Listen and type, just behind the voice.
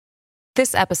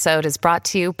This episode is brought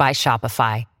to you by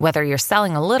Shopify. Whether you're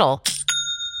selling a little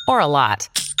or a lot,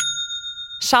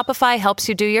 Shopify helps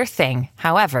you do your thing,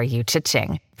 however you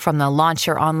cha-ching. From the launch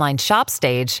your online shop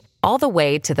stage, all the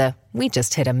way to the we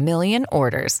just hit 1 million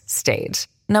orders stage.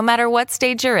 No matter what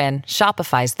stage you're in,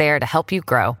 Shopify's there to help you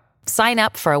grow. Sign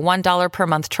up for a $1 per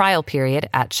month trial period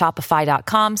at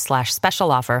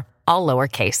shopify.com/special offer, all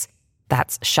lowercase.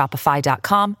 That's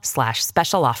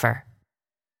shopify.com/special offer.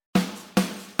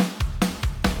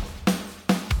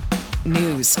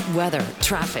 News, weather,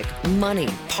 traffic, money,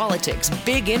 politics,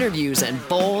 big interviews, and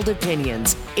bold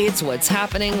opinions. It's what's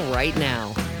happening right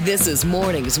now. This is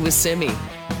Mornings with Simi.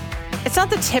 It's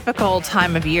not the typical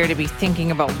time of year to be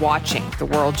thinking about watching the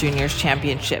World Juniors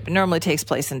Championship. It normally takes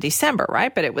place in December,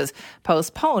 right? But it was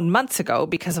postponed months ago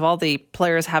because of all the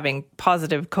players having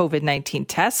positive COVID-19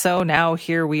 tests. So now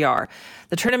here we are.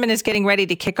 The tournament is getting ready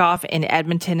to kick off in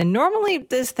Edmonton, and normally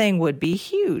this thing would be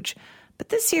huge. But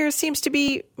this year seems to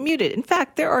be muted. In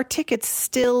fact, there are tickets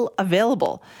still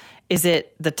available. Is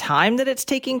it the time that it's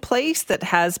taking place that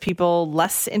has people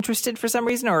less interested for some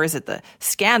reason? Or is it the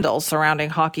scandal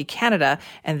surrounding Hockey Canada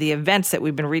and the events that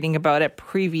we've been reading about at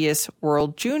previous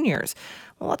World Juniors?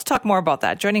 Well, let's talk more about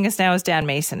that. Joining us now is Dan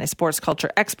Mason, a sports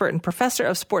culture expert and professor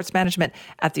of sports management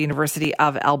at the University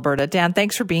of Alberta. Dan,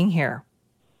 thanks for being here.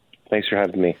 Thanks for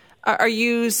having me. Are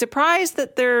you surprised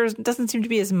that there doesn't seem to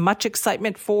be as much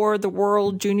excitement for the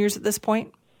World Juniors at this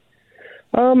point?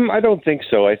 I don't think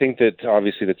so. I think that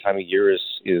obviously the time of year is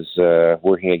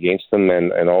working against them,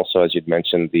 and also, as you'd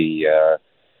mentioned, the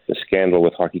scandal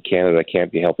with Hockey Canada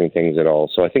can't be helping things at all.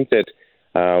 So I think that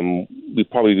we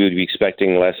probably would be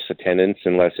expecting less attendance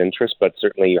and less interest, but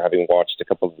certainly having watched a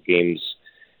couple of the games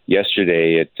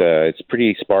yesterday, it's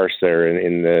pretty sparse there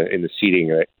in the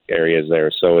seating areas there.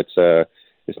 So it's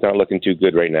not looking too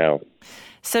good right now.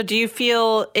 So do you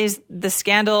feel is the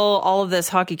scandal, all of this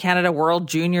Hockey Canada World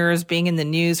Juniors being in the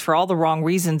news for all the wrong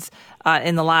reasons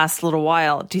in the last little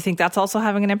while, do you think that's also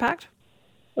having an impact?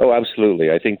 Oh,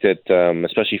 absolutely. I think that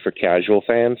especially for casual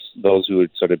fans, those who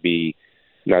would sort of be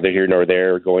neither here nor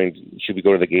there, should we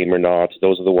go to the game or not,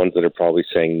 those are the ones that are probably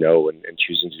saying no and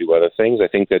choosing to do other things. I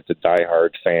think that the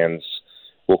diehard fans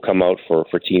will come out for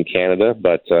Team Canada,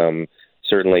 but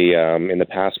certainly, in the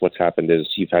past, what's happened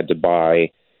is you've had to buy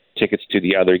tickets to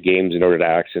the other games in order to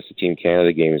access the Team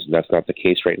Canada games, and that's not the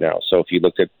case right now. So if you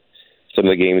look at some of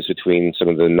the games between some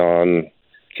of the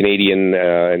non-Canadian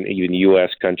and even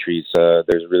U.S. countries,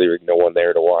 there's really no one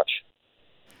there to watch.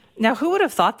 Now, who would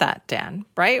have thought that, Dan,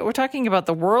 right? We're talking about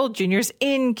the World Juniors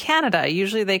in Canada.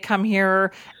 Usually they come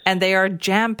here and they are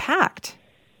jam-packed.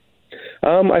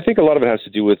 I think a lot of it has to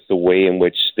do with the way in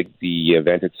which the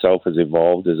event itself has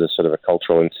evolved as a sort of a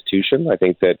cultural institution. I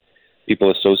think that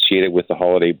people associate it with the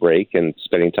holiday break and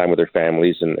spending time with their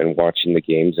families and watching the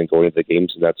games and going to the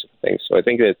games and that sort of thing. So I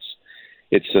think it's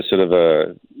a sort of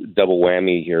a double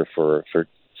whammy here for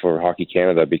Hockey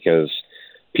Canada, because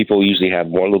people usually have a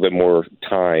little bit more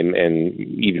time and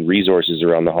even resources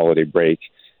around the holiday break,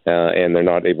 and they're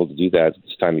not able to do that at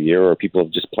this time of year, or people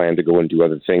have just planned to go and do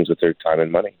other things with their time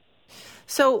and money.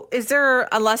 So is there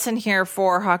a lesson here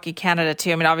for Hockey Canada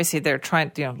too? I mean, obviously they're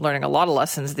learning a lot of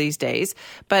lessons these days,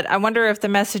 but I wonder if the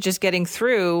message is getting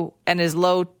through, and is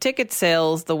low ticket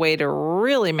sales the way to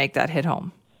really make that hit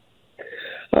home?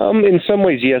 In some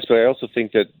ways, yes, but I also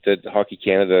think that Hockey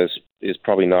Canada is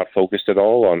probably not focused at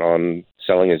all on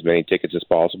selling as many tickets as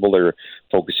possible. They're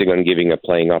focusing on giving a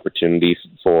playing opportunity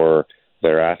for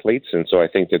their athletes, and so I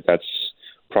think that that's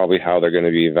probably how they're going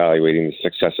to be evaluating the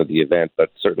success of the event.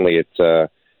 But certainly it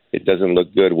doesn't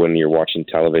look good when you're watching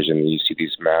television and you see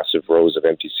these massive rows of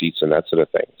empty seats and that sort of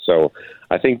thing. So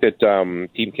I think that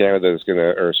Hockey Canada is going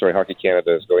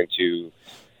to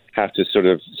have to sort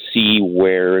of see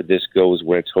where this goes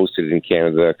when it's hosted in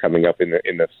Canada coming up in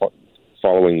the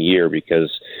following year,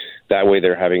 because that way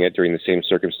they're having it during the same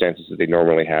circumstances that they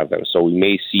normally have them. So we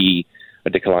may see a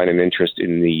decline in interest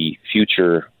in the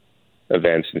future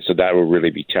events, and so that will really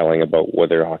be telling about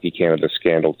whether Hockey Canada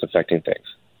scandal is affecting things.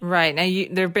 Right. Now,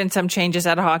 there have been some changes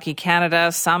at Hockey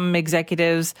Canada, some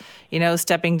executives,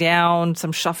 stepping down,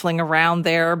 some shuffling around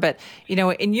there. But,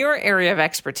 in your area of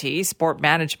expertise, sport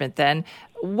management, then,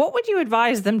 what would you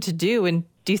advise them to do, and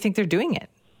do you think they're doing it?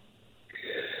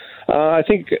 I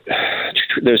think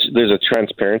there's a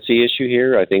transparency issue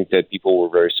here. I think that people were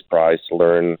very surprised to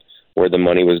learn where the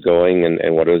money was going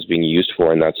and what it was being used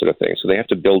for and that sort of thing. So they have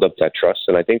to build up that trust.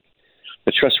 And I think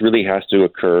the trust really has to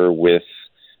occur with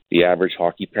the average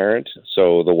hockey parent.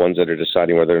 So the ones that are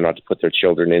deciding whether or not to put their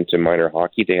children into minor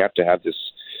hockey, they have to have this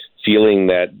feeling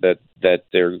that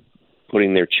they're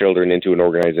putting their children into an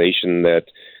organization that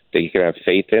they can have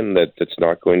faith in, that's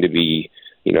not going to be,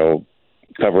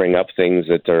 covering up things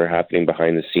that are happening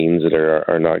behind the scenes that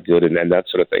are not good and that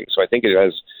sort of thing. So I think it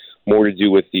has more to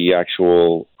do with the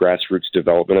actual grassroots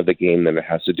development of the game than it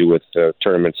has to do with the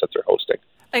tournaments that they're hosting.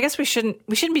 I guess we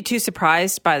shouldn't be too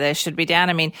surprised by this, should we, Dan?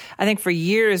 I mean, I think for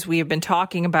years we have been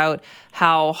talking about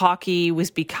how hockey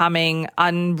was becoming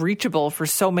unreachable for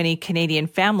so many Canadian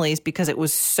families because it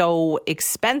was so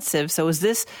expensive. So is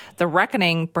this the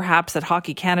reckoning, perhaps, that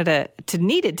Hockey Canada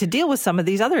needed to deal with some of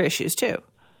these other issues too?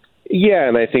 Yeah,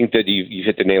 and I think that you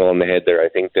hit the nail on the head there. I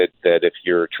think that if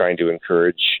you're trying to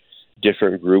encourage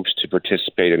different groups to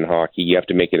participate in hockey, you have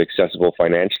to make it accessible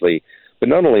financially. But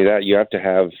not only that, you have to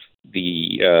have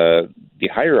the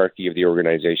hierarchy of the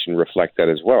organization reflect that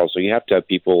as well. So you have to have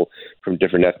people from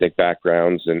different ethnic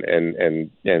backgrounds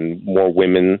and more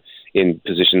women in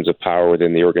positions of power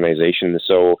within the organization.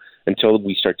 So until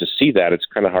we start to see that, it's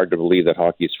kind of hard to believe that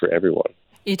hockey is for everyone.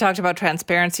 You talked about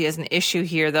transparency as an issue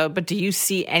here, though, but do you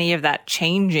see any of that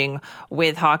changing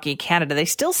with Hockey Canada? They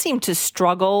still seem to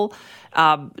struggle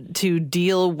to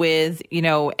deal with,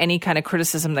 any kind of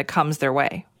criticism that comes their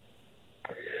way.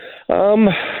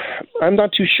 I'm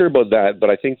not too sure about that,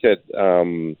 but I think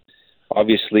that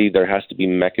obviously there has to be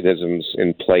mechanisms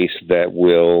in place that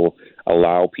will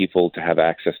allow people to have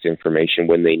access to information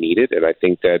when they need it. And I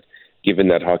think that given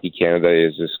that Hockey Canada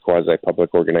is this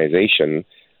quasi-public organization,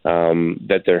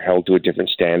 that they're held to a different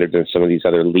standard than some of these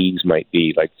other leagues might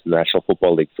be, like the National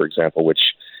Football League, for example, which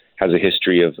has a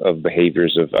history of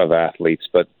behaviors of athletes,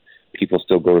 but people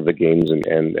still go to the games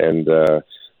and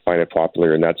find it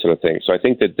popular and that sort of thing. So I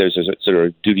think that there's a sort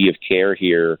of duty of care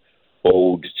here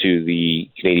owed to the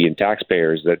Canadian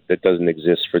taxpayers that doesn't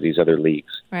exist for these other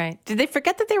leagues. Right. Did they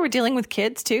forget that they were dealing with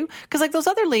kids too? Because like those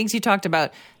other leagues you talked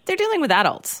about, they're dealing with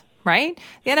adults, right?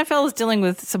 The NFL is dealing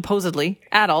with supposedly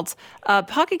adults.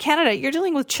 Hockey Canada, you're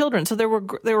dealing with children. So there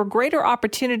were greater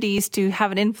opportunities to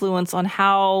have an influence on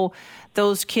how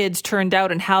those kids turned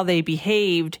out and how they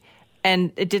behaved,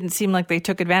 and it didn't seem like they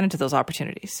took advantage of those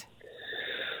opportunities.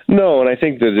 No, and I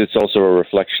think that it's also a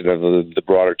reflection of the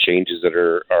broader changes that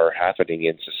are happening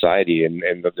in society, and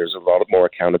that there's a lot more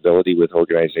accountability with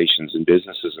organizations and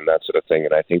businesses and that sort of thing.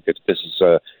 And I think that this is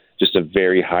just a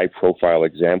very high-profile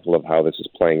example of how this is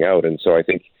playing out. And so I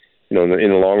think, in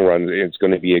the long run, it's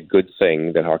going to be a good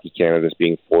thing that Hockey Canada is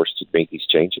being forced to make these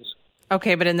changes.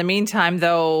 Okay, but in the meantime,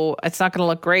 though, it's not going to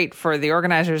look great for the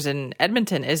organizers in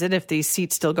Edmonton, is it, if these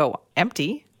seats still go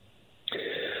empty?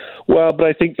 Well, but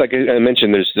I think, like I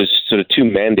mentioned, there's sort of two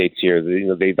mandates here.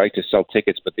 They like to sell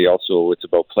tickets, but it's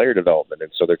about player development.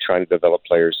 And so they're trying to develop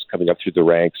players coming up through the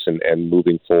ranks and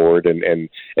moving forward and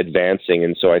advancing.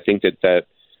 And so I think that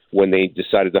when they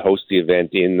decided to host the event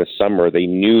in the summer, they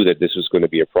knew that this was going to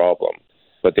be a problem.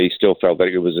 But they still felt that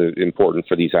it was important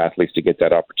for these athletes to get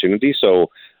that opportunity.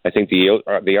 So I think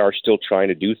they are still trying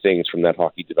to do things from that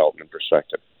hockey development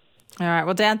perspective. All right.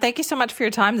 Well, Dan, thank you so much for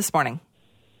your time this morning.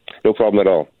 No problem at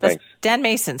all. Thanks. Dan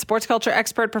Mason, sports culture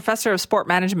expert, professor of sport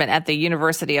management at the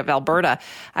University of Alberta.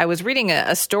 I was reading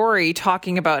a story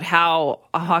talking about how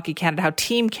Hockey Canada, how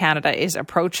Team Canada is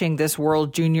approaching this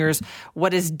World Juniors,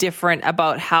 what is different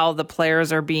about how the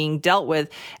players are being dealt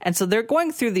with. And so they're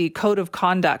going through the Code of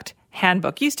Conduct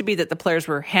handbook. It used to be that the players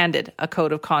were handed a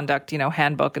Code of Conduct,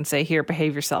 handbook and say, here,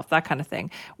 behave yourself, that kind of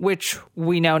thing, which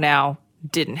we know now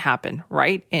didn't happen,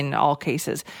 right, in all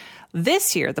cases.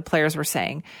 This year, the players were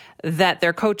saying that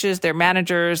their coaches, their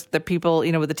managers, the people,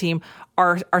 with the team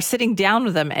are sitting down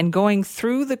with them and going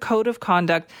through the Code of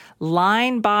Conduct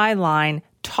line by line,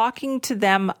 talking to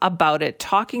them about it,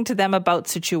 talking to them about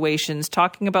situations,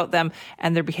 talking about them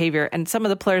and their behavior. And some of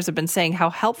the players have been saying how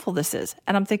helpful this is.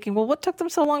 And I'm thinking, well, what took them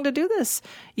so long to do this?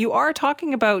 You are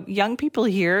talking about young people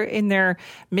here in their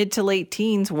mid to late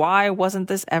teens. Why wasn't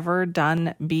this ever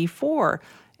done before?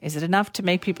 Is it enough to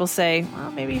make people say, well,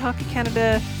 maybe Hockey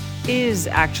Canada is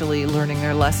actually learning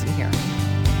their lesson here?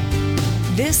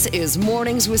 This is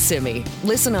Mornings with Simi.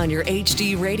 Listen on your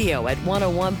HD radio at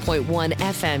 101.1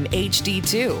 FM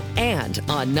HD2 and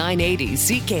on 980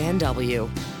 CKNW.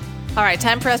 All right,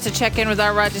 time for us to check in with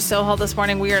our Raji Sohal this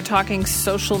morning. We are talking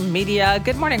social media.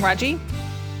 Good morning, Raji.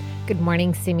 Good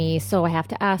morning, Simi. So I have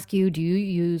to ask you, do you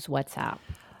use WhatsApp?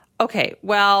 Okay,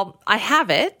 well, I have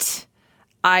it.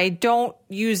 I don't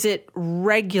use it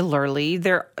regularly.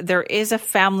 There is a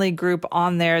family group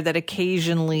on there that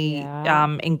occasionally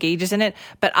engages in it,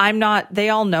 but I'm not. They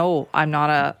all know I'm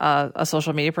not a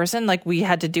social media person. Like, we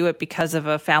had to do it because of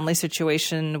a family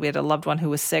situation. We had a loved one who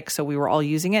was sick, so we were all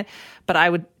using it. But I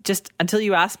would just, until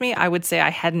you asked me, I would say I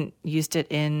hadn't used it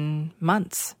in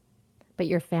months. But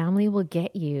your family will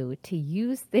get you to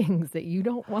use things that you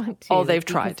don't want to. Oh, they've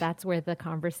tried. That's where the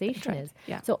conversation is.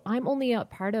 Yeah. So I'm only a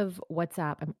part of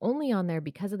WhatsApp. I'm only on there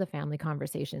because of the family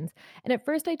conversations. And at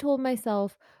first I told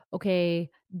myself, okay,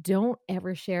 don't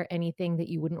ever share anything that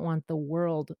you wouldn't want the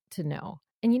world to know.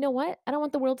 And you know what? I don't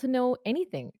want the world to know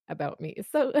anything about me.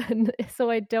 So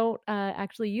I don't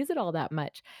actually use it all that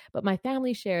much. But my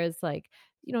family shares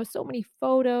so many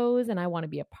photos, and I want to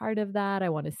be a part of that. I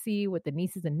want to see what the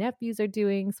nieces and nephews are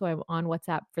doing. So I'm on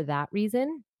WhatsApp for that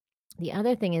reason. The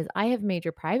other thing is I have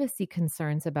major privacy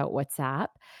concerns about WhatsApp.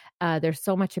 There's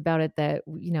so much about it that,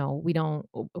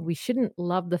 we shouldn't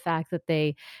love the fact that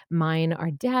they mine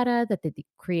our data, that they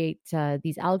create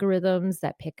these algorithms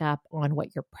that pick up on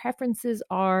what your preferences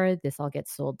are. This all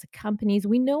gets sold to companies.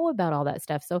 We know about all that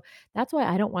stuff. So that's why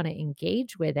I don't want to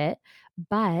engage with it.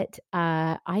 But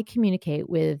I communicate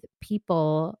with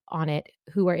people on it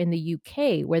who are in the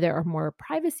UK where there are more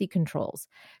privacy controls.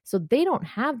 So they don't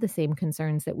have the same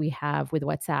concerns that we have with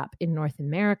WhatsApp in North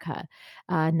America.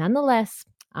 Nonetheless,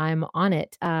 I'm on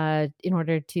it in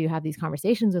order to have these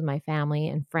conversations with my family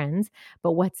and friends.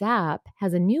 But WhatsApp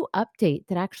has a new update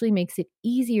that actually makes it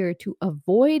easier to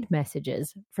avoid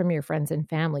messages from your friends and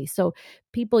family. So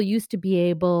people used to be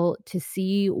able to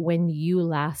see when you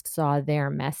last saw their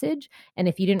message. And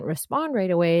if you didn't respond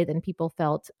right away, then people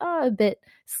felt a bit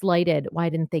slighted. Why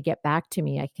didn't they get back to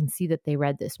me? I can see that they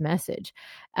read this message.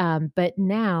 But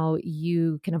now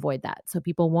you can avoid that. So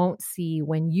people won't see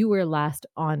when you were last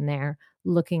on there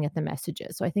looking at the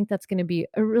messages. So I think that's going to be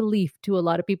a relief to a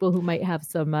lot of people who might have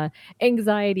some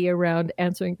anxiety around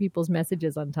answering people's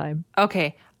messages on time.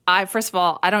 Okay. First of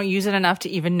all, I don't use it enough to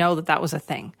even know that was a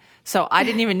thing. So I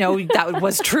didn't even know that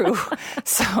was true.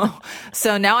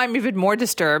 So now I'm even more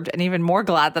disturbed and even more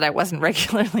glad that I wasn't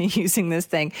regularly using this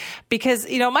thing because,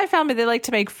 my family, they like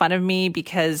to make fun of me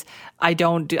because I'm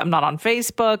not on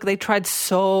Facebook. They tried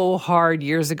so hard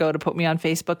years ago to put me on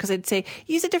Facebook because they'd say,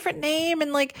 use a different name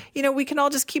and we can all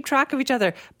just keep track of each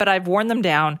other. But I've worn them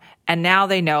down and now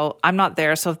they know I'm not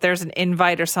there. So if there's an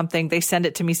invite or something, they send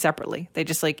it to me separately. They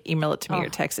just email it to me or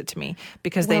text it to me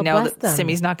because they know that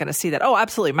Simi's not going to see that. Oh,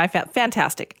 absolutely.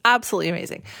 Fantastic. Absolutely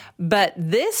amazing. But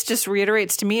this just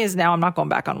reiterates to me is now I'm not going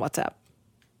back on WhatsApp.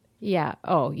 Yeah.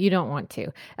 Oh, you don't want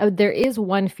to. There is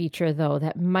one feature though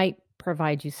that might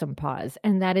provide you some pause.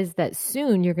 And that is that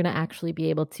soon you're going to actually be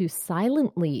able to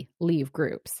silently leave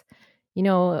groups. When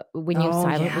you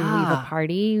silently leave a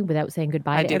party without saying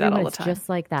goodbye to everyone, it's just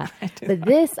like that. But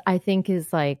this, I think, is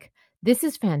this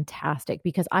is fantastic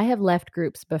because I have left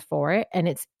groups before and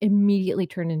it's immediately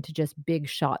turned into just big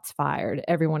shots fired.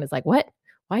 Everyone is like, what?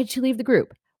 Why did she leave the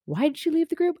group? Why did she leave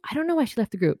the group? I don't know why she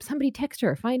left the group. Somebody text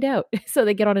her, find out. So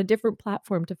they get on a different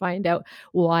platform to find out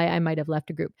why I might have left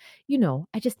a group.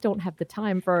 I just don't have the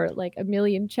time for a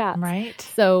million chats. Right.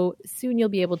 So soon you'll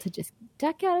be able to just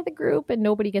duck out of the group and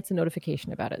nobody gets a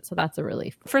notification about it. So that's a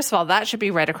relief. First of all, that should be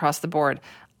right across the board.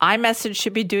 iMessage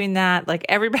should be doing that.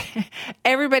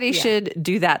 Everybody should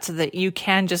do that so that you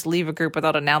can just leave a group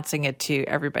without announcing it to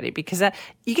everybody because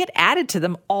you get added to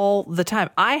them all the time.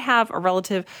 I have a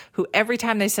relative who every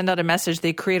time they send out a message,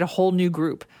 they create a whole new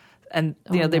group and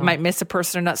they might miss a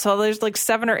person or not. So there's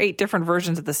 7 or 8 different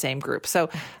versions of the same group.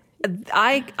 So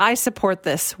I support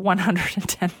this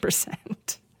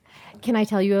 110%. Can I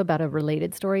tell you about a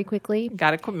related story quickly?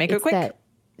 Got to make it quick. That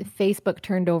Facebook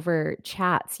turned over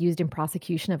chats used in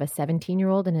prosecution of a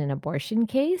 17-year-old in an abortion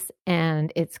case,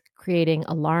 and it's creating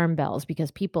alarm bells because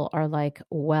people are like,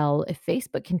 well, if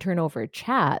Facebook can turn over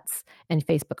chats and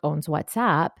Facebook owns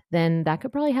WhatsApp, then that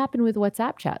could probably happen with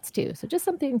WhatsApp chats too. So just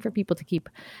something for people to keep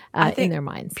in their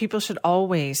minds. People should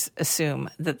always assume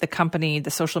that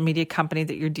the social media company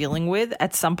that you're dealing with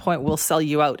at some point will sell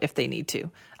you out if they need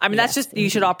to. I mean, that's just, you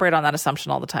should operate on that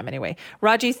assumption all the time anyway.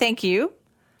 Raji, thank you.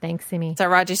 Thanks, Simi. It's our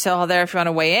Raji Sohal there if you want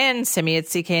to weigh in. Simi at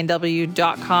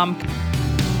cknw.com.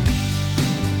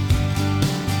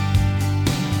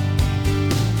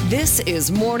 This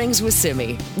is Mornings with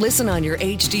Simi. Listen on your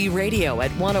HD radio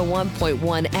at 101.1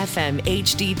 FM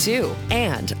HD2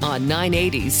 and on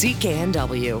 980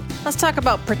 CKNW. Let's talk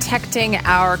about protecting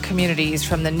our communities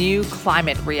from the new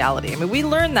climate reality. I mean, we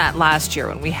learned that last year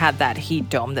when we had that heat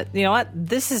dome that, you know what,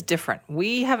 this is different.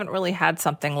 We haven't really had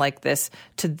something like this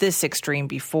to this extreme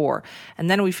before. And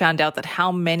then we found out that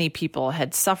how many people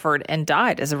had suffered and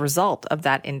died as a result of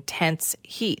that intense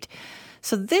heat.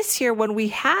 So this year, when we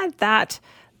had that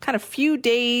kind of few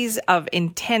days of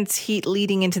intense heat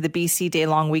leading into the BC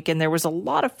day-long weekend, there was a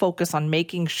lot of focus on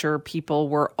making sure people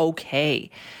were okay.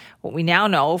 What we now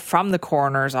know from the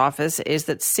coroner's office is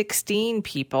that 16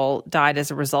 people died as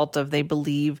a result of, they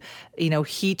believe,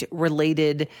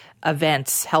 heat-related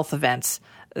events, health events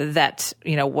that,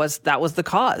 was the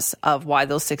cause of why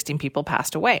those 16 people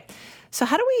passed away. So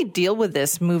how do we deal with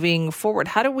this moving forward?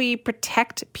 How do we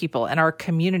protect people and our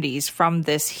communities from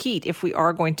this heat if we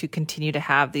are going to continue to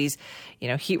have these,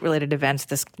 heat-related events,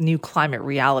 this new climate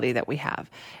reality that we have?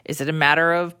 Is it a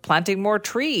matter of planting more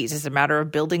trees? Is it a matter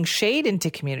of building shade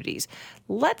into communities?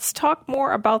 Let's talk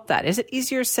more about that. Is it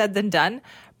easier said than done?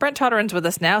 Brent Todorun's with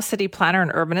us now, city planner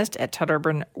and urbanist at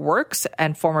Todorun Works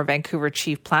and former Vancouver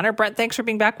chief planner. Brent, thanks for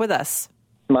being back with us.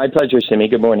 My pleasure, Simi.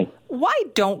 Good morning. Why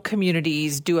don't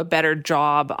communities do a better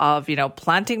job of,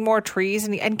 planting more trees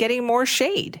and getting more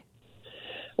shade?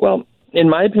 Well, in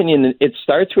my opinion, it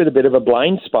starts with a bit of a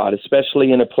blind spot,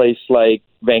 especially in a place like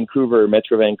Vancouver,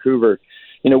 Metro Vancouver.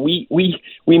 We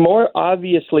more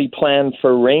obviously plan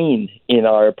for rain in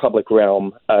our public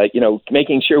realm,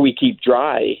 making sure we keep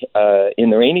dry in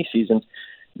the rainy seasons,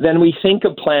 than we think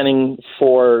of planning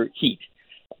for heat.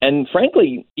 And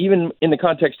frankly, even in the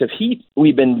context of heat,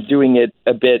 we've been doing it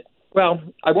a bit, well,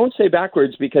 I won't say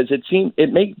backwards because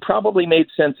it probably made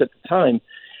sense at the time,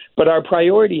 but our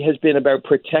priority has been about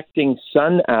protecting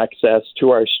sun access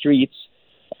to our streets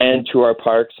and to our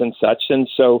parks and such. And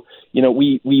so,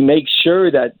 we make sure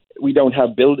that we don't have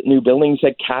new buildings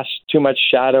that cast too much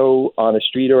shadow on a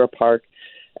street or a park.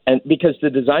 And because the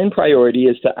design priority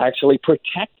is to actually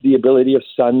protect the ability of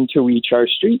sun to reach our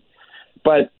street.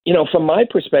 But, from my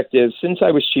perspective, since I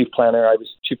was chief planner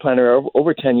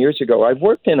over 10 years ago, I've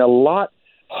worked in a lot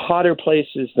hotter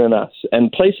places than us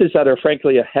and places that are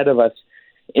frankly ahead of us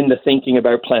in the thinking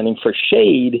about planning for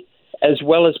shade as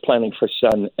well as planning for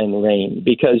sun and rain.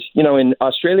 Because, in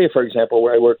Australia, for example,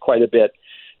 where I work quite a bit,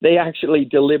 they actually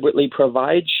deliberately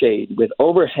provide shade with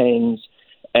overhangs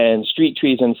and street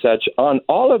trees and such on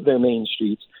all of their main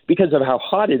streets because of how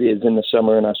hot it is in the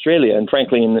summer in Australia. And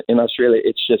frankly, in Australia,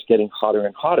 it's just getting hotter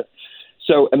and hotter.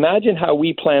 So imagine how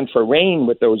we plan for rain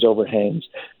with those overhangs.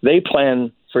 They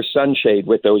plan for sunshade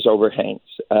with those overhangs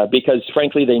because,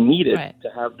 frankly, they need it to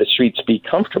have the streets be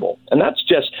comfortable. And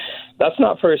that's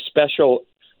not for a special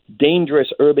dangerous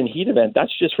urban heat event.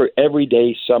 That's just for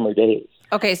everyday summer days.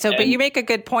 Okay, but you make a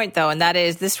good point, though, and that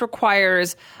is this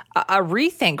requires a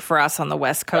rethink for us on the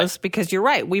West Coast because you're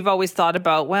right. We've always thought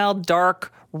about,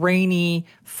 dark, rainy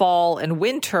fall and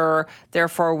winter,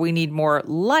 therefore we need more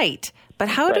light. But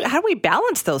how do we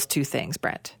balance those two things,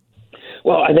 Brent?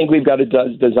 Well, I think we've got to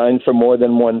design for more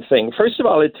than one thing. First of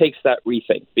all, it takes that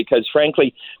rethink because,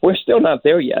 frankly, we're still not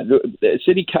there yet. The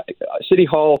City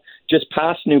Hall just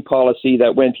passed new policy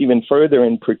that went even further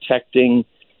in protecting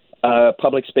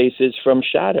public spaces from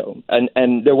shadow,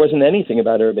 and there wasn't anything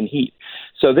about urban heat.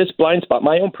 So this blind spot,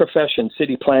 my own profession,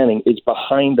 city planning, is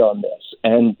behind on this,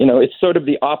 and it's sort of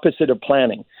the opposite of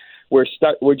planning. We're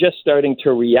just starting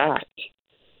to react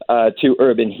to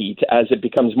urban heat as it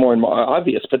becomes more and more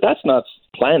obvious, but that's not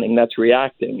planning, that's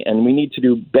reacting, and we need to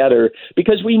do better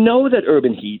because we know that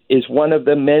urban heat is one of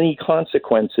the many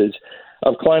consequences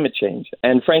of climate change,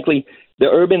 and frankly, the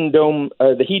urban dome,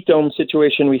 the heat dome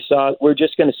situation we saw, we're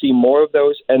just going to see more of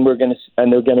those, and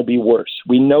they're going to be worse.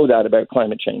 We know that about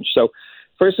climate change. So,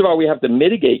 first of all, we have to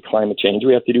mitigate climate change.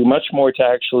 We have to do much more to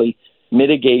actually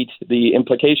mitigate the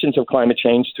implications of climate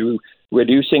change through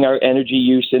reducing our energy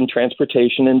use in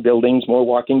transportation and buildings, more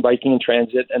walking, biking, and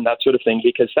transit, and that sort of thing,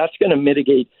 because that's going to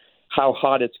mitigate how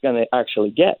hot it's going to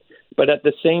actually get. But at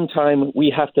the same time,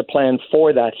 we have to plan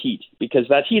for that heat because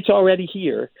that heat's already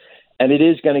here. And it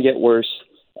is going to get worse,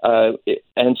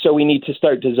 and so we need to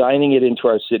start designing it into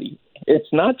our city.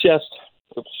 It's not just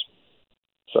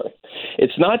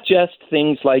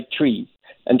things like trees.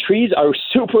 And trees are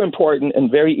super important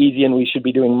and very easy, and we should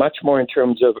be doing much more in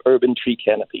terms of urban tree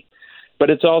canopy.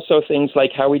 But it's also things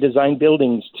like how we design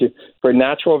buildings for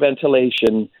natural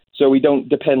ventilation so we don't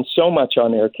depend so much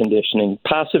on air conditioning,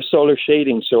 passive solar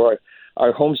shading so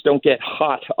our homes don't get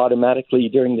hot automatically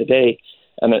during the day.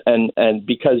 And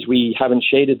because we haven't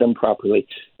shaded them properly.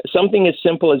 Something as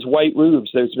simple as white roofs.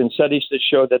 There's been studies that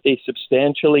show that they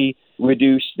substantially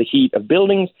reduce the heat of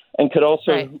buildings and could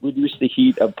also reduce the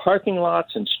heat of parking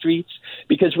lots and streets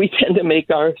because we tend to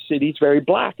make our cities very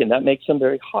black and that makes them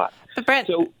very hot. But Brent,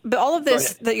 but all of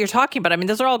this that you're talking about, I mean,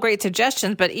 those are all great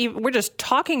suggestions, but we're just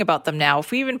talking about them now.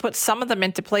 If we even put some of them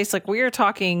into place, like we are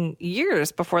talking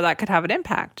years before that could have an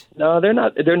impact. No, they're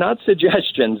not. They're not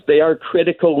suggestions. They are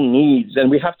critical needs, and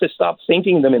we have to stop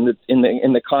thinking them in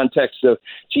the context of,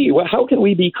 gee, well, how can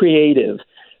we be creative?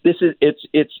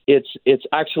 It's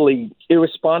actually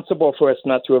irresponsible for us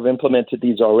not to have implemented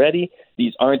these already.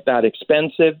 These aren't that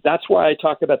expensive. That's why I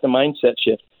talk about the mindset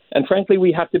shift. And frankly,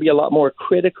 we have to be a lot more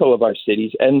critical of our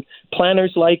cities and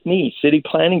planners like me, city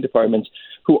planning departments,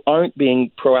 who aren't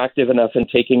being proactive enough and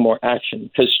taking more action.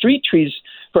 Because street trees,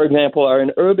 for example, are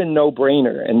an urban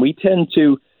no-brainer, and we tend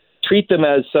to treat them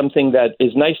as something that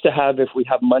is nice to have if we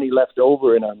have money left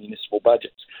over in our municipal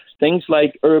budgets. Things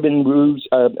like urban roofs,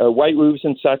 white roofs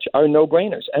and such are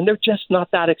no-brainers, and they're just not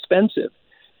that expensive.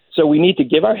 So we need to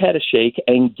give our head a shake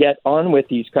and get on with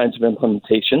these kinds of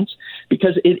implementations,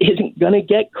 because it isn't going to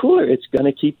get cooler. It's going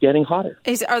to keep getting hotter.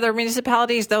 Are there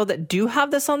municipalities, though, that do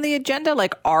have this on the agenda?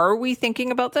 Like, are we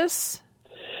thinking about this?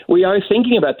 We are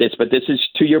thinking about this, but this is,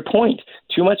 to your point,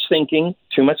 too much thinking,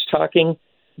 too much talking.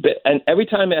 And every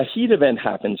time a heat event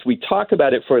happens, we talk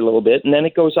about it for a little bit, and then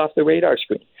it goes off the radar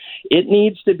screen. It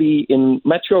needs to be, in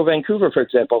Metro Vancouver, for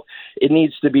example, it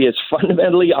needs to be as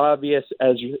fundamentally obvious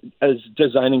as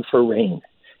designing for rain,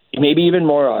 maybe even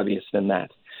more obvious than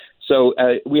that. So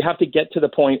we have to get to the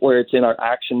point where it's in our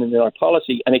action and in our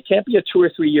policy, and it can't be a 2 or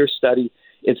 3 year study.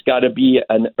 It's got to be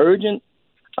an urgent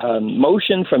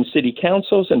motion from city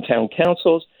councils and town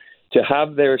councils to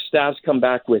have their staffs come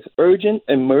back with urgent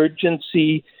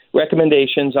emergency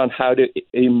recommendations on how to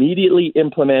immediately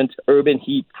implement urban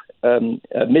heat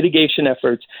mitigation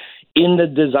efforts in the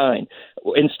design.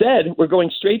 Instead, we're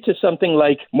going straight to something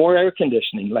like more air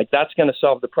conditioning, like that's going to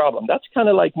solve the problem. That's kind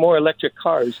of like more electric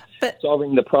cars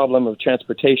solving the problem of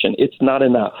transportation. It's not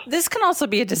enough. This can also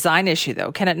be a design issue,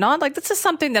 though, can it not? Like, this is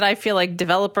something that I feel like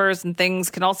developers and things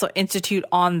can also institute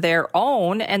on their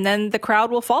own, and then the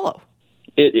crowd will follow.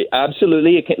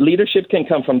 Absolutely. Leadership can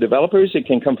come from developers. It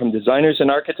can come from designers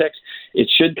and architects. It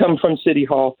should come from City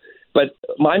Hall. But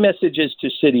my message is to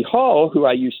City Hall, who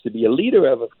I used to be a leader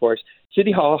of course,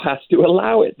 City Hall has to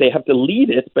allow it. They have to lead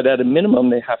it, but at a minimum,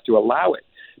 they have to allow it.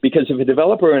 Because if a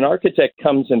developer or an architect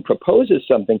comes and proposes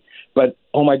something, but,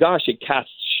 oh my gosh, it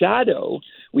casts shadow,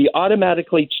 we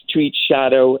automatically treat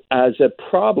shadow as a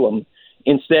problem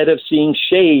instead of seeing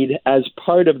shade as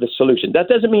part of the solution. That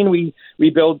doesn't mean we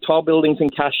build tall buildings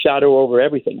and cast shadow over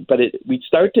everything, but we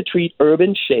start to treat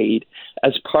urban shade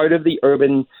as part of the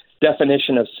urban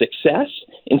definition of success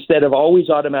instead of always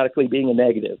automatically being a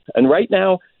negative. And right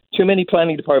now, too many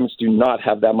planning departments do not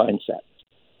have that mindset.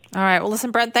 All right. Well,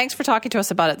 listen, Brent, thanks for talking to us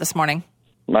about it this morning.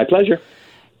 My pleasure.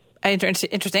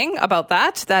 Interesting about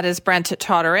that. That is Brent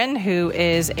Todderin, who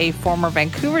is a former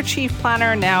Vancouver chief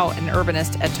planner, now an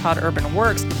urbanist at Todd Urban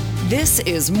Works. This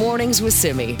is Mornings with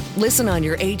Simi. Listen on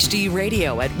your HD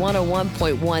radio at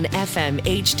 101.1 FM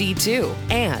HD2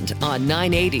 and on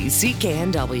 980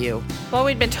 CKNW. Well,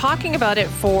 we've been talking about it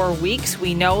for weeks.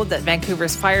 We know that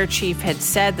Vancouver's fire chief had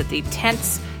said that the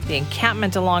tents, the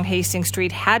encampment along Hastings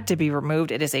Street had to be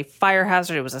removed. It is a fire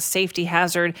hazard. It was a safety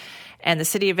hazard. And the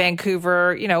city of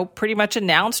Vancouver, pretty much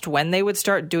announced when they would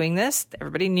start doing this.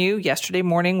 Everybody knew yesterday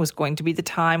morning was going to be the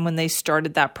time when they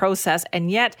started that process.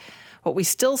 And yet, what we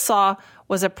still saw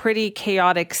was a pretty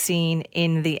chaotic scene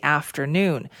in the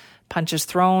afternoon. Punches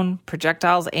thrown,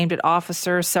 projectiles aimed at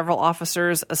officers, several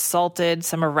officers assaulted,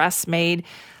 some arrests made.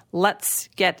 Let's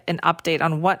get an update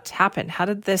on what happened. How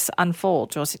did this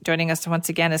unfold? Joining us once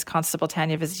again is Constable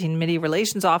Tanya, Visiting Media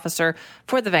Relations Officer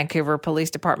for the Vancouver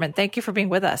Police Department. Thank you for being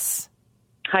with us.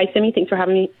 Hi, Simi. Thanks for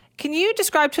having me. Can you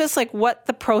describe to us what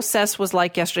the process was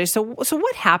like yesterday? So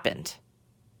what happened?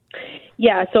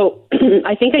 Yeah, so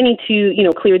I think I need to,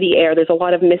 clear the air. There's a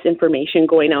lot of misinformation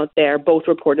going out there, both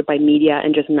reported by media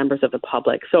and just members of the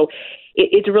public. So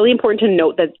it's really important to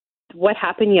note that what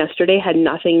happened yesterday had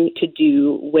nothing to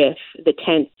do with the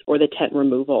tents or the tent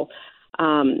removal.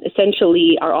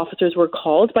 Essentially, our officers were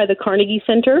called by the Carnegie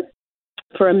Center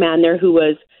for a man there who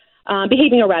was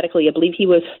behaving erratically. I believe he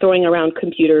was throwing around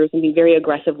computers and being very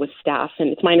aggressive with staff. And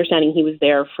it's my understanding he was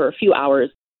there for a few hours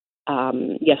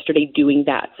yesterday doing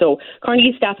that. So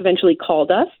Carnegie staff eventually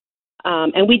called us.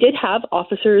 And we did have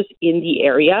officers in the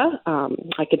area.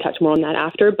 I could touch more on that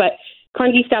after. But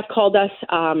Carnegie staff called us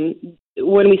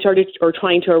when we started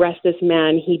trying to arrest this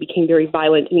man. He became very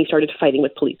violent and he started fighting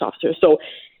with police officers. So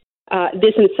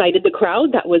this incited the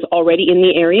crowd that was already in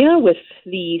the area with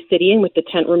the city and with the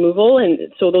tent removal. And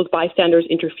so those bystanders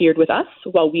interfered with us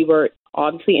while we were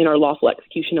obviously in our lawful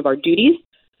execution of our duties,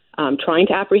 trying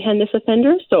to apprehend this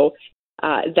offender. So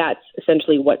that's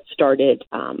essentially what started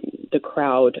the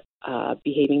crowd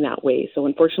behaving that way. So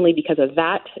unfortunately, because of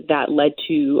that led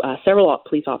to several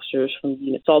police officers from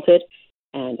being assaulted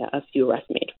and a few arrests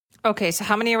made. Okay, so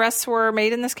how many arrests were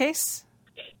made in this case?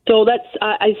 So that's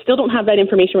I still don't have that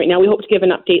information right now. We hope to give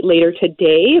an update later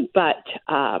today, but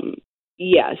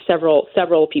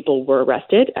several people were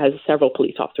arrested as several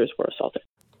police officers were assaulted.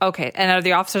 Okay, and are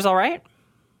the officers all right?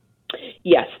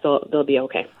 Yes, they'll be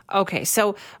okay. Okay,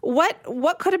 so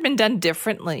what could have been done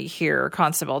differently here,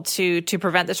 Constable, to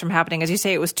prevent this from happening? As you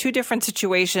say, it was two different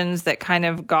situations that kind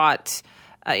of got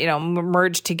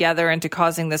merged together into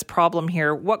causing this problem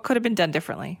here. What could have been done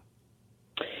differently?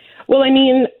 Well, I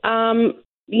mean, the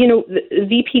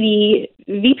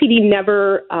VPD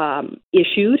never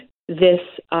issued this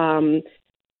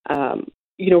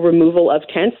removal of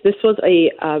tents. This was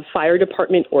a fire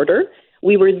department order.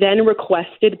 We were then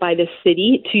requested by the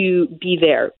city to be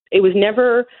there. It was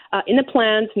never in the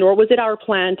plans, nor was it our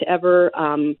plan to ever,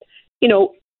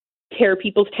 tear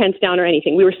people's tents down or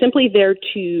anything. We were simply there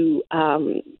to,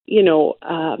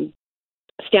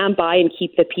 stand by and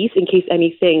keep the peace in case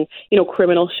anything,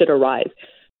 criminal should arise.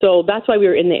 So that's why we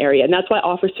were in the area, and that's why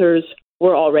officers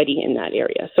were already in that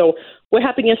area. So what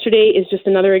happened yesterday is just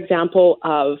another example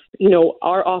of,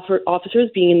 our officers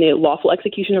being in the lawful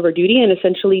execution of our duty and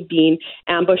essentially being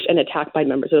ambushed and attacked by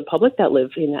members of the public that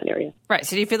live in that area. Right.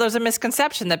 So do you feel there's a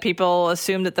misconception that people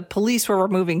assumed that the police were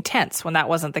removing tents when that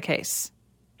wasn't the case?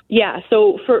 Yeah.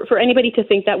 So for anybody to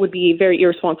think that would be very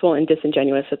irresponsible and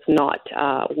disingenuous, it's not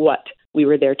what we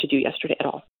were there to do yesterday at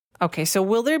all. Okay. So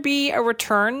will there be a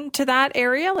return to that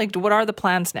area? Like, what are the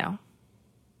plans now?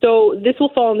 So this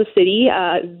will fall on the city.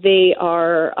 They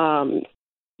are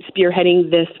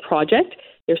spearheading this project.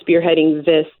 They're spearheading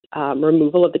this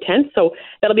removal of the tents. So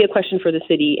that'll be a question for the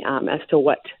city as to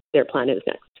what their plan is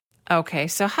next. Okay,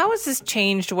 so how has this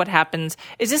changed what happens?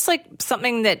 Is this like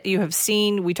something that you have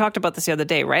seen? We talked about this the other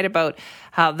day, right? About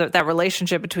how that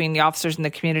relationship between the officers and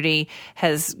the community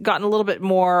has gotten a little bit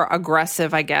more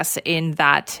aggressive, I guess, in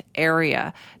that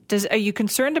area. Are you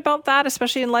concerned about that,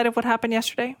 especially in light of what happened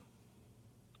yesterday?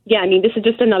 Yeah, I mean, this is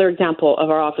just another example of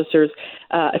our officers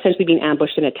essentially being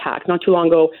ambushed and attacked. Not too long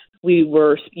ago,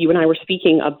 you and I were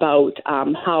speaking about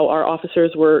how our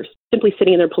officers were simply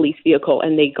sitting in their police vehicle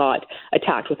and they got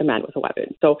attacked with a man with a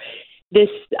weapon. So this,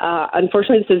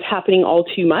 unfortunately, this is happening all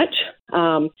too much.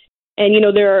 And,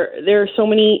 there are so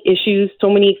many issues, so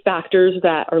many factors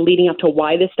that are leading up to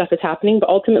why this stuff is happening. But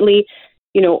ultimately,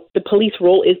 the police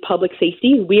role is public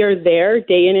safety. We are there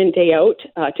day in and day out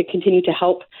to continue to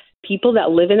help people that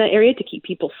live in that area, to keep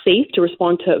people safe, to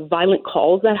respond to violent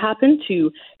calls that happen to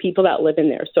people that live in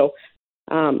there. So,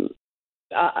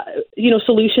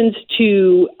 solutions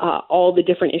to all the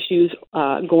different issues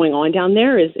going on down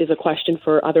there is a question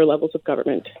for other levels of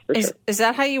government. Sure. Is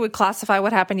that how you would classify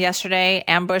what happened yesterday,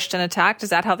 ambushed and attacked? Is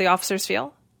that how the officers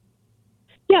feel?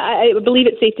 Yeah, I believe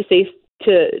it's safe to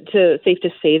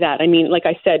say that. I mean, like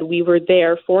I said, we were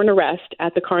there for an arrest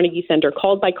at the Carnegie Center,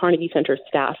 called by Carnegie Center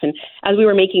staff. And as we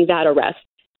were making that arrest,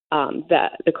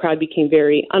 that the crowd became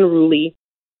very unruly.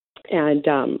 And,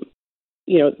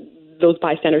 those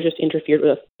bystanders just interfered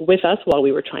with us while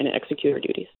we were trying to execute our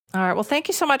duties. All right. Well, thank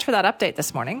you so much for that update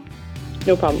this morning.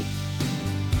 No problem.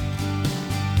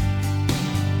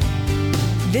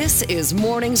 This is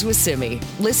Mornings with Simi.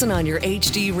 Listen on your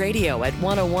HD radio at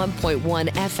 101.1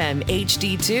 FM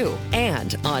HD2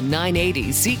 and on 980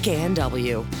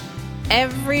 CKNW.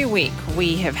 Every week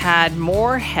we have had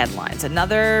more headlines.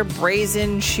 Another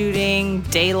brazen shooting,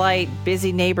 daylight,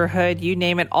 busy neighborhood, you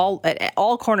name it, at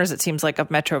all corners, it seems like,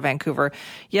 of Metro Vancouver.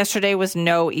 Yesterday was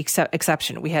no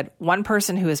exception. We had one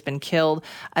person who has been killed,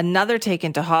 another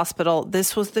taken to hospital.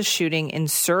 This was the shooting in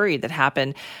Surrey that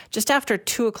happened just after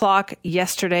 2 o'clock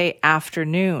yesterday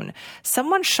afternoon.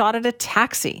 Someone shot at a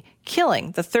taxi,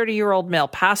 killing the 30-year-old male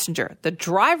passenger. The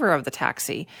driver of the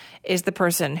taxi is the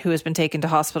person who has been taken to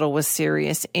hospital with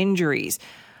serious injuries.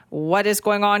 What is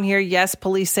going on here? Yes,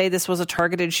 police say this was a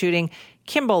targeted shooting.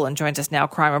 Kim Boland joins us now,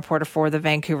 crime reporter for the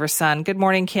Vancouver Sun. Good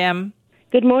morning, Kim.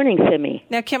 Good morning, Simi.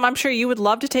 Now, Kim, I'm sure you would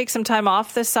love to take some time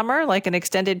off this summer, like an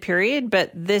extended period,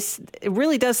 but it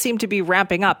really does seem to be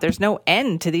ramping up. There's no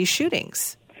end to these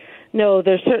shootings. No,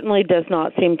 there certainly does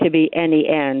not seem to be any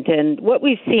end. And what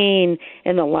we've seen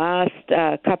in the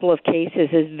last couple of cases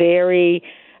is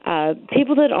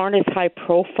people that aren't as high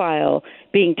profile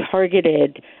being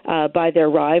targeted by their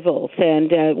rivals.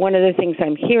 And one of the things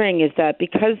I'm hearing is that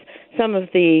because some of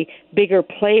the bigger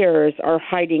players are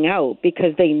hiding out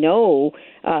because they know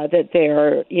that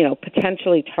they're,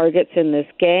 potentially targets in this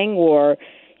gang war,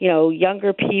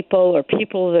 younger people or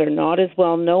people that are not as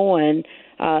well known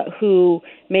who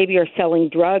maybe are selling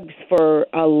drugs for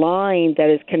a line that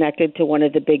is connected to one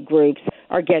of the big groups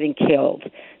are getting killed.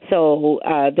 So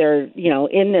they're,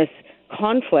 in this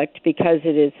conflict because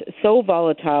it is so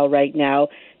volatile right now.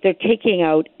 They're taking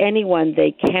out anyone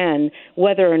they can,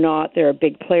 whether or not they're a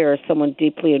big player or someone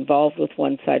deeply involved with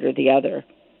one side or the other.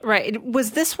 Right.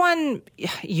 Was this one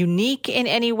unique in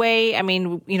any way? I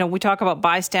mean, we talk about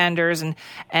bystanders and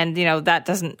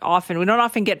that we don't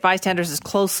often get bystanders as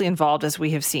closely involved as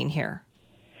we have seen here.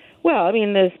 Well, I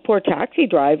mean, this poor taxi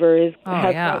driver has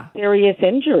got serious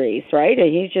injuries, right?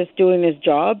 And he's just doing his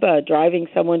job, driving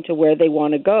someone to where they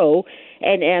want to go,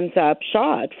 and ends up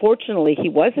shot. Fortunately, he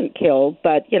wasn't killed,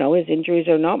 but, his injuries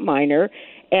are not minor.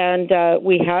 And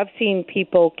we have seen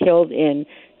people killed in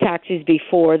taxis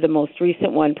before. The most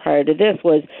recent one prior to this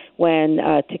was when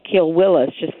Tequil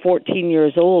Willis, just 14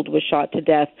 years old, was shot to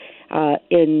death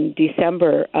in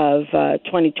December of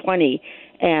 2020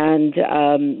 and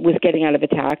was getting out of a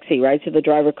taxi, right? So the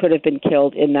driver could have been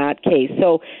killed in that case.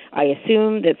 So I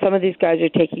assume that some of these guys are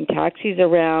taking taxis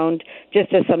around,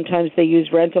 just as sometimes they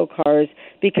use rental cars,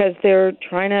 because they're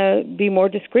trying to be more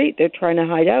discreet. They're trying to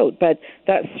hide out. But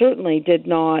that certainly did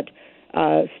not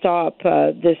stop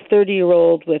this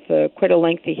 30-year-old with quite a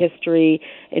lengthy history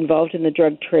involved in the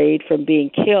drug trade from being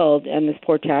killed, and this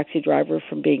poor taxi driver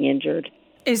from being injured.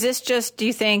 Is this just, do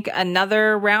you think,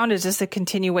 another round? Is this a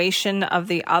continuation of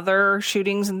the other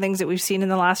shootings and things that we've seen in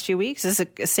the last few weeks? Is this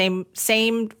a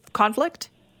same conflict?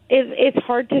 It's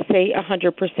hard to say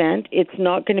 100%. It's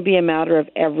not going to be a matter of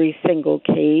every single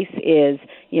case is,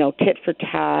 tit for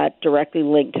tat, directly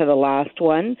linked to the last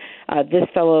one. This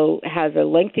fellow has a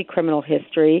lengthy criminal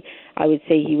history. I would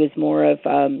say he was more of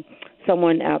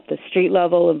someone at the street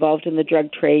level involved in the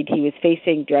drug trade. He was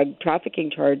facing drug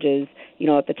trafficking charges,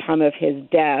 at the time of his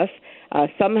death.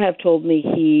 Some have told me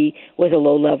he was a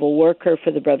low-level worker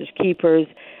for the Brothers Keepers.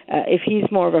 If he's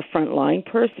more of a frontline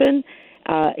person,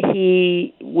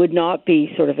 he would not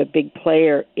be sort of a big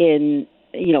player in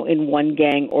one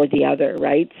gang or the other,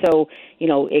 right? So,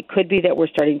 it could be that we're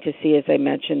starting to see, as I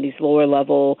mentioned, these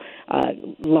lower-level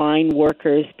line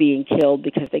workers being killed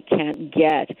because they can't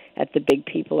get at the big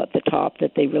people at the top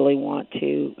that they really want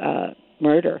to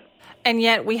murder. And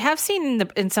yet we have seen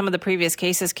in some of the previous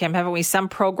cases, Kim, haven't we, some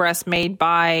progress made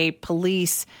by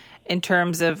police in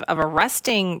terms of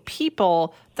arresting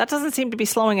people. That doesn't seem to be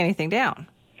slowing anything down.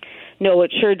 No,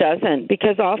 it sure doesn't,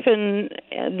 because often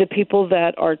the people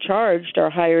that are charged are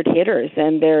hired hitters,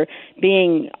 and they're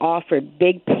being offered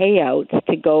big payouts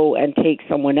to go and take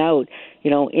someone out,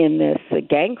 in this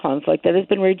gang conflict that has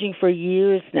been raging for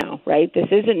years now, right? This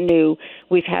isn't new.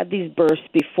 We've had these bursts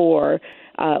before.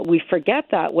 We forget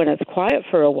that when it's quiet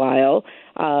for a while,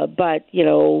 but,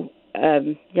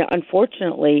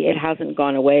 unfortunately, it hasn't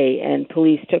gone away, and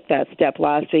police took that step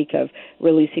last week of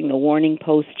releasing the warning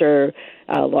poster.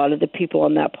 A lot of the people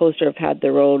on that poster have had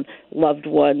their own loved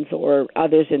ones or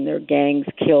others in their gangs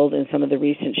killed in some of the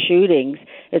recent shootings.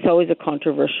 It's always a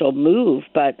controversial move,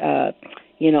 but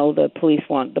the police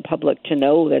want the public to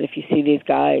know that if you see these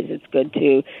guys, it's good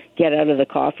to get out of the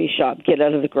coffee shop, get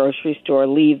out of the grocery store,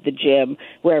 leave the gym,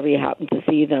 wherever you happen to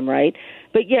see them, right?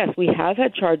 But yes, we have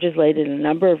had charges laid in a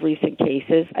number of recent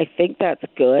cases. I think that's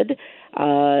good,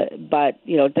 but,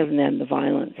 it doesn't end the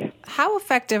violence. How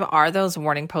effective are those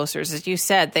warning posters? As you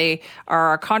said, they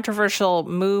are a controversial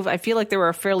move. I feel like they were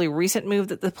a fairly recent move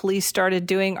that the police started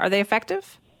doing. Are they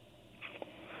effective?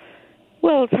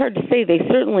 Well, it's hard to say. They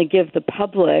certainly give the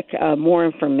public more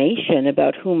information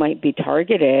about who might be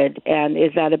targeted, and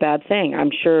is that a bad thing?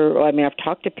 I'm sure, I've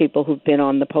talked to people who've been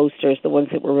on the posters, the ones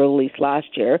that were released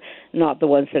last year, not the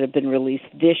ones that have been released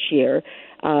this year,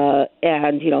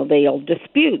 and, they'll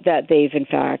dispute that they've, in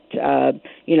fact,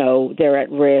 they're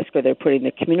at risk or they're putting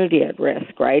the community at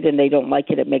risk, right? And they don't like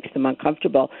it. It makes them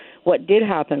uncomfortable. What did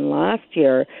happen last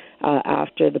year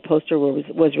after the poster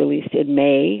was released in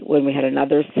May, when we had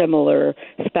another similar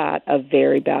spat of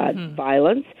very bad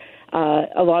violence,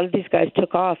 a lot of these guys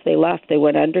took off. They left. They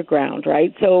went underground,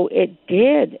 right? So it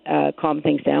did calm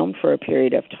things down for a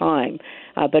period of time.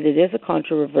 But it is a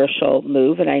controversial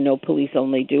move, and I know police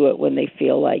only do it when they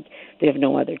feel like they have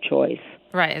no other choice.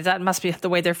 Right. That must be the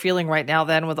way they're feeling right now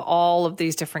then, with all of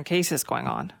these different cases going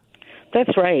on.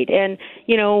 That's right. And,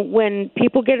 when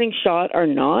people getting shot are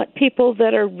not people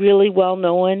that are really well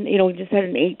known, we just had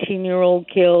an 18-year-old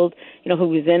killed, who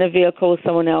was in a vehicle with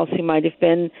someone else who might have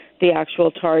been the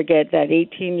actual target. That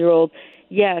 18-year-old,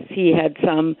 yes, he had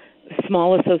some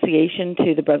small association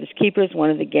to the Brothers Keepers, one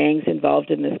of the gangs involved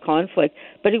in this conflict,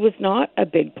 but he was not a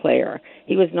big player.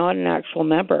 He was not an actual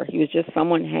member. He was just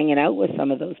someone hanging out with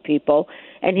some of those people,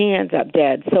 and he ends up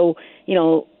dead. So,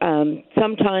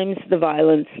 sometimes the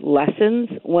violence lessens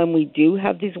when we do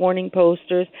have these warning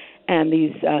posters and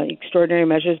these extraordinary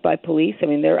measures by police.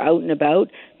 They're out and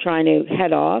about trying to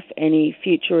head off any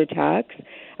future attacks.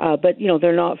 But,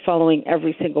 they're not following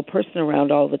every single person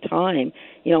around all the time.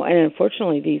 And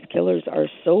unfortunately, these killers are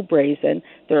so brazen.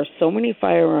 There are so many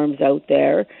firearms out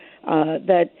there.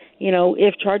 that,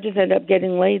 if charges end up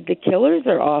getting laid, the killers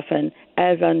are often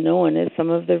as unknown as some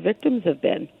of their victims have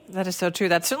been. That is so true.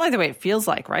 That's certainly the way it feels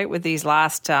like, right, with these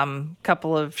last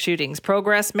couple of shootings.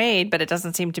 Progress made, but it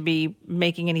doesn't seem to be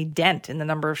making any dent in the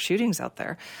number of shootings out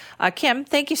there. Kim,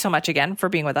 thank you so much again for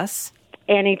being with us.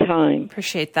 Anytime.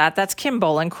 Appreciate that. That's Kim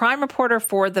Boland, crime reporter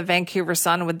for the Vancouver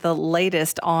Sun, with the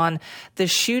latest on the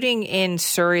shooting in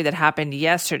Surrey that happened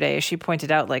yesterday. As she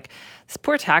pointed out, this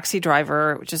poor taxi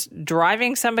driver just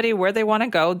driving somebody where they want to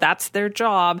go. That's their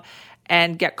job.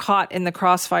 And get caught in the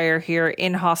crossfire here,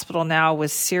 in hospital now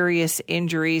with serious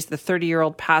injuries. The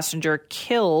 30-year-old passenger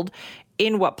killed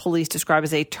in what police describe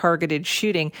as a targeted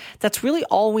shooting. That's really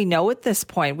all we know at this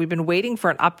point. We've been waiting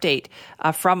for an update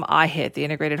from IHIT, the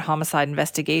Integrated Homicide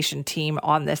Investigation Team,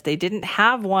 on this. They didn't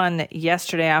have one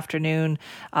yesterday afternoon,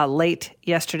 late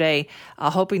yesterday,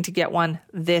 hoping to get one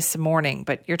this morning.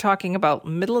 But you're talking about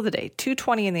middle of the day,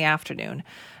 2:20 in the afternoon.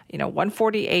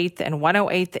 148th and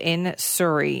 108th in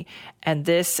Surrey. And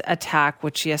this attack,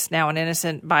 which, yes, now an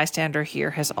innocent bystander here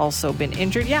has also been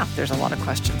injured. Yeah, there's a lot of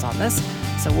questions on this,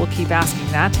 so we'll keep asking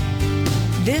that.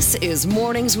 This is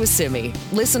Mornings with Simi.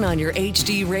 Listen on your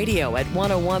HD radio at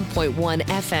 101.1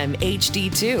 FM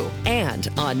HD2 and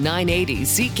on 980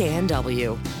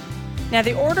 CKNW. Now,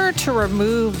 the order to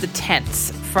remove the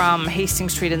tents from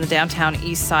Hastings Street in the downtown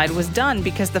east side was done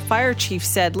because the fire chief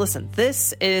said, listen,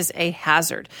 this is a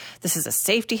hazard. This is a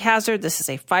safety hazard. This is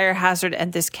a fire hazard,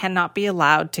 and this cannot be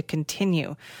allowed to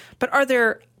continue. But are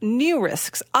there new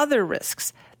risks, other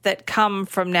risks that come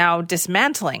from now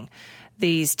dismantling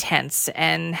these tents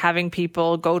and having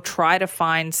people go try to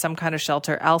find some kind of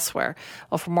shelter elsewhere?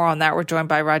 Well, for more on that, we're joined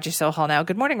by Raji Sohal now.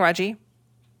 Good morning, Raji.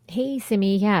 Hey,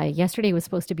 Simi. Yeah, yesterday was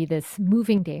supposed to be this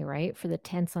moving day, right, for the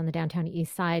tents on the downtown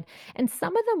east side. And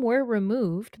some of them were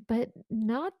removed, but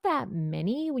not that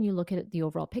many when you look at the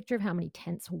overall picture of how many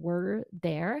tents were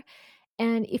there.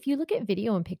 And if you look at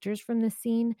video and pictures from the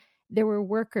scene, there were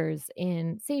workers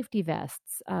in safety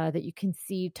vests that you can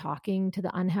see talking to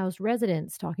the unhoused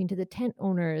residents, talking to the tent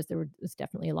owners. There was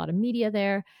definitely a lot of media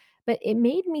there. But it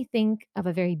made me think of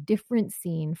a very different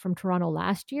scene from Toronto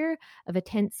last year of a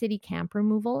tent city camp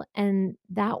removal. And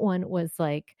that one was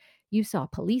like, you saw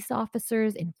police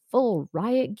officers in full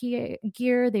riot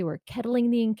gear. They were kettling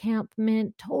the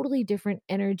encampment, totally different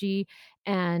energy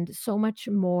and so much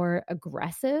more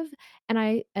aggressive. And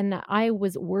I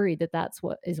was worried that that's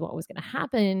what was going to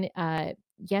happen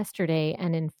yesterday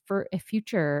and in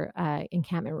future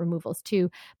encampment removals too.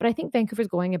 But I think Vancouver's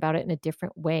going about it in a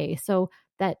different way. So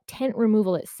that tent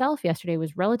removal itself yesterday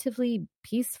was relatively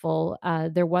peaceful.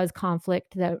 There was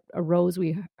conflict that arose,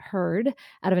 we heard,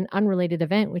 out of an unrelated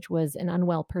event, which was an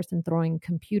unwell person throwing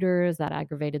computers that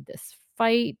aggravated this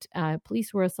fight.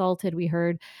 Police were assaulted, we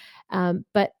heard.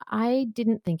 But I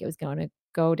didn't think it was going to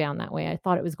go down that way. I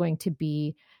thought it was going to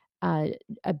be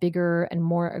a bigger and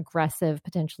more aggressive,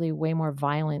 potentially way more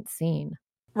violent scene.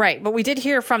 Right. But we did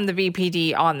hear from the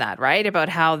VPD on that, right? About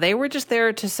how they were just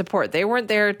there to support. They weren't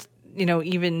there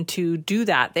even to do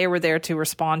that. They were there to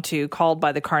respond to called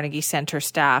by the Carnegie Center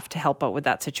staff to help out with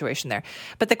that situation there.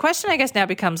 But the question, I guess, now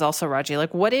becomes also, Raji,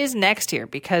 what is next here?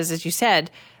 Because as you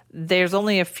said, there's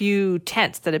only a few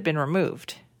tents that have been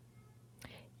removed.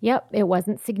 Yep, it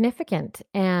wasn't significant.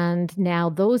 And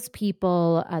now those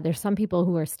people, there's some people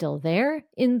who are still there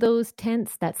in those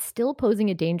tents. That's still posing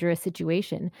a dangerous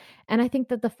situation. And I think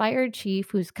that the fire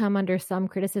chief, who's come under some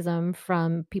criticism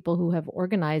from people who have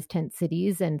organized tent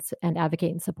cities and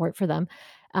advocate and support for them,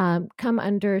 come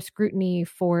under scrutiny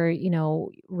for,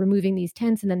 removing these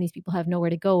tents, and then these people have nowhere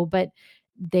to go. But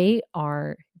they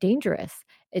are dangerous.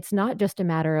 It's not just a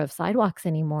matter of sidewalks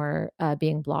anymore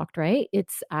being blocked, right?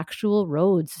 It's actual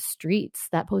roads, streets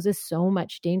that poses so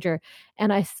much danger.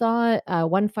 And I saw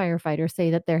one firefighter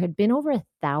say that there had been over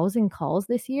 1,000 calls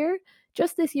this year,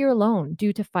 just this year alone,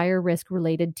 due to fire risk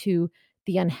related to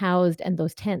the unhoused and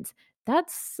those tents.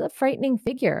 That's a frightening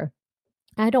figure.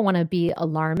 I don't want to be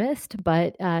alarmist,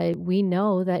 but we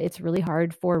know that it's really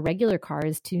hard for regular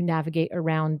cars to navigate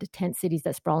around tent cities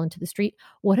that sprawl into the street.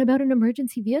 What about an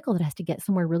emergency vehicle that has to get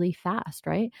somewhere really fast,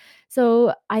 right?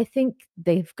 So I think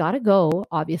they've got to go.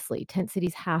 Obviously, tent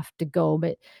cities have to go,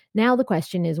 but now the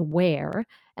question is where?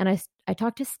 And I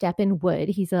talked to Stephen Wood.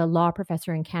 He's a law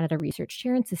professor and Canada Research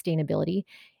Chair in Sustainability.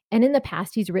 And in the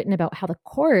past, he's written about how the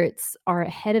courts are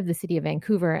ahead of the City of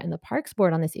Vancouver and the Parks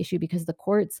Board on this issue because the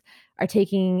courts are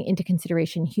taking into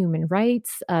consideration human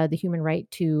rights, the human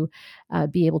right to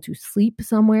be able to sleep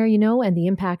somewhere, and the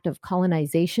impact of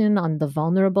colonization on the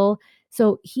vulnerable.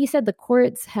 So he said the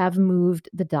courts have moved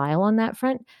the dial on that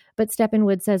front. But Stephen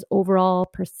Wood says overall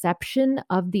perception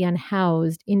of the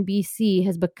unhoused in BC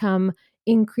has become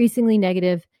increasingly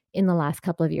negative in the last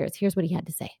couple of years. Here's what he had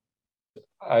to say.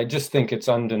 I just think it's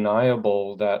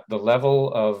undeniable that the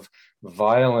level of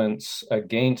violence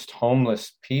against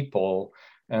homeless people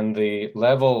and the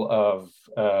level of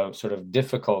sort of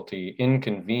difficulty,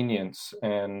 inconvenience,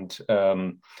 and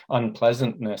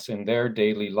unpleasantness in their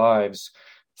daily lives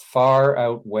far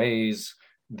outweighs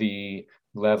the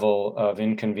level of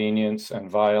inconvenience and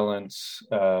violence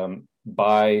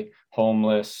by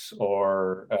homeless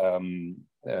or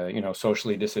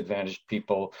socially disadvantaged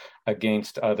people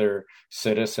against other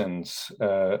citizens.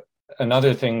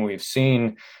 Another thing we've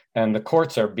seen, and the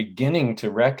courts are beginning to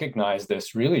recognize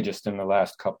this really just in the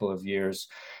last couple of years,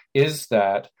 is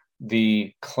that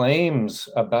the claims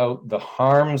about the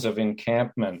harms of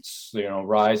encampments,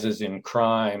 rises in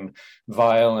crime,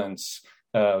 violence,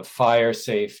 fire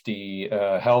safety,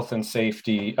 health and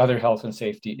safety, other health and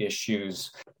safety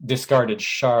issues, discarded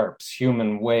sharps,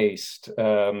 human waste,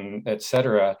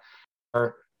 etc.,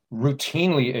 are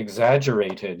routinely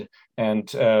exaggerated. And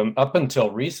up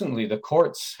until recently, the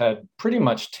courts had pretty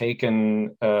much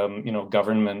taken,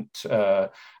 government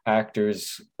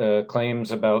actors'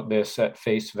 claims about this at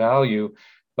face value.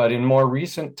 But in more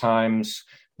recent times,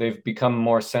 they've become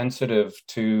more sensitive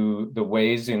to the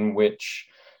ways in which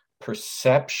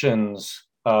perceptions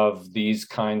of these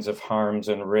kinds of harms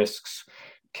and risks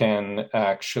can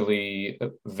actually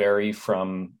vary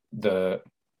from the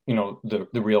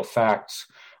real facts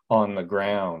on the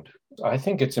ground. I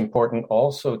think it's important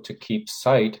also to keep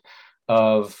sight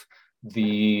of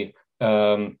the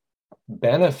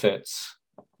benefits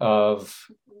of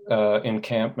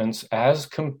encampments as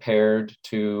compared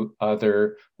to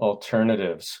other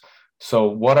alternatives. So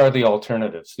what are the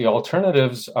alternatives? The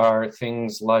alternatives are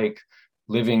things like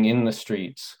living in the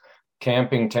streets,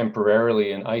 camping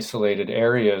temporarily in isolated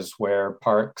areas where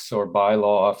parks or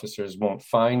bylaw officers won't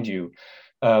find you.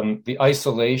 The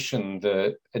isolation,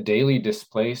 the daily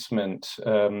displacement,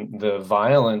 the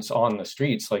violence on the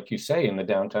streets, like you say, in the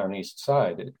downtown east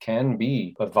side, it can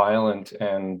be a violent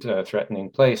and threatening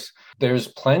place. There's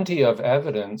plenty of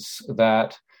evidence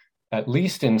that, at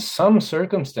least in some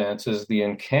circumstances, the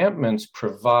encampments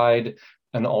provide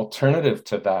an alternative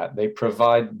to that. They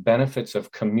provide benefits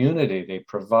of community. They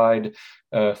provide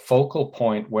a focal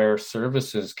point where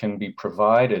services can be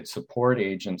provided, support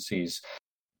agencies.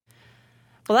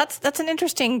 Well, that's an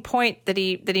interesting point that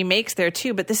he makes there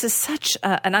too. But this is such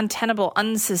an untenable,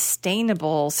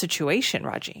 unsustainable situation,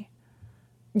 Raji.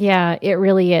 Yeah, it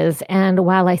really is. And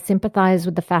while I sympathize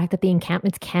with the fact that the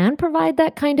encampments can provide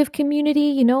that kind of community,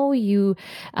 you know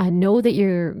that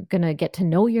you're going to get to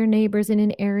know your neighbors in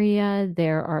an area.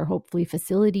 There are hopefully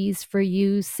facilities for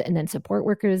use, and then support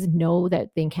workers know that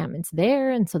the encampment's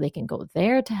there, and so they can go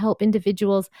there to help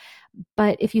individuals.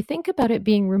 But if you think about it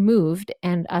being removed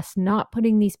and us not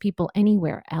putting these people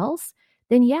anywhere else,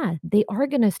 then yeah, they are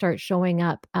going to start showing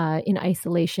up in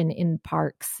isolation in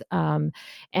parks and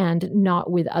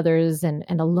not with others and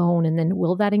alone. And then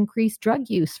will that increase drug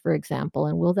use, for example?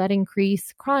 And will that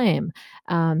increase crime?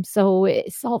 So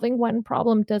solving one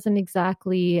problem doesn't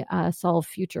exactly solve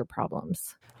future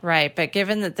problems. Right. But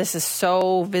given that this is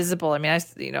so visible, I mean,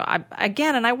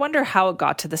 I wonder how it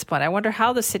got to this point. I wonder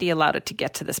how the city allowed it to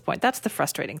get to this point. That's the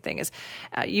frustrating thing is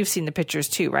you've seen the pictures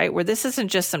too, right? Where this isn't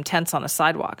just some tents on a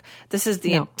sidewalk. This is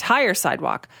the entire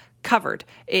sidewalk covered.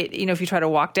 If you try to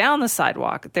walk down the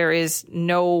sidewalk, there is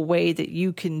no way that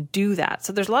you can do that.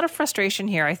 So there's a lot of frustration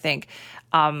here, I think.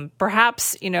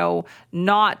 Perhaps,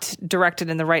 not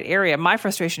directed in the right area. My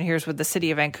frustration here is with the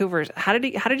city of Vancouver. How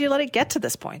did you let it get to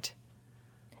this point?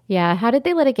 Yeah, how did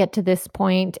they let it get to this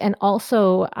point? And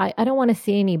also, I don't want to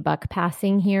see any buck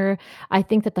passing here. I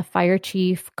think that the fire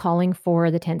chief calling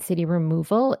for the tent city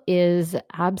removal is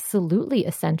absolutely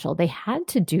essential. They had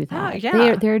to do that.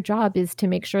 Their job is to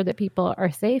make sure that people are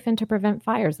safe and to prevent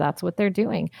fires. That's what they're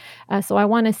doing. So I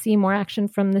want to see more action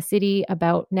from the city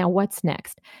about now what's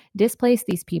next. Displace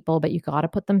these people, but you got to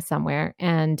put them somewhere.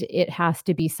 And it has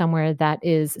to be somewhere that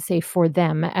is safe for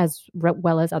them as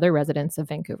well as other residents of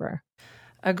Vancouver.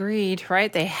 Agreed,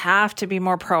 right? They have to be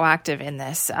more proactive in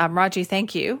this. Raji,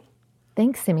 thank you.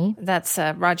 Thanks, Simi. That's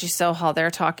Raji Sohal. They're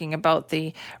talking about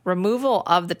the removal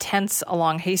of the tents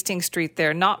along Hastings Street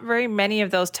there. Not very many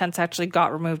of those tents actually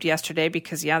got removed yesterday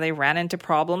because, they ran into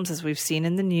problems, as we've seen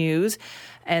in the news.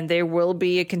 And there will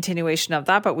be a continuation of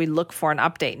that. But we look for an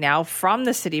update now from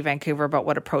the city of Vancouver about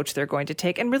what approach they're going to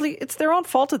take. And really, it's their own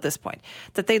fault at this point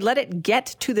that they let it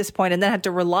get to this point and then had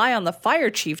to rely on the fire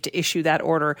chief to issue that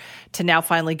order to now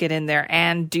finally get in there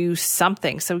and do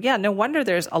something. So, no wonder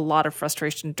there's a lot of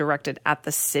frustration directed at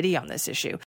the city on this issue.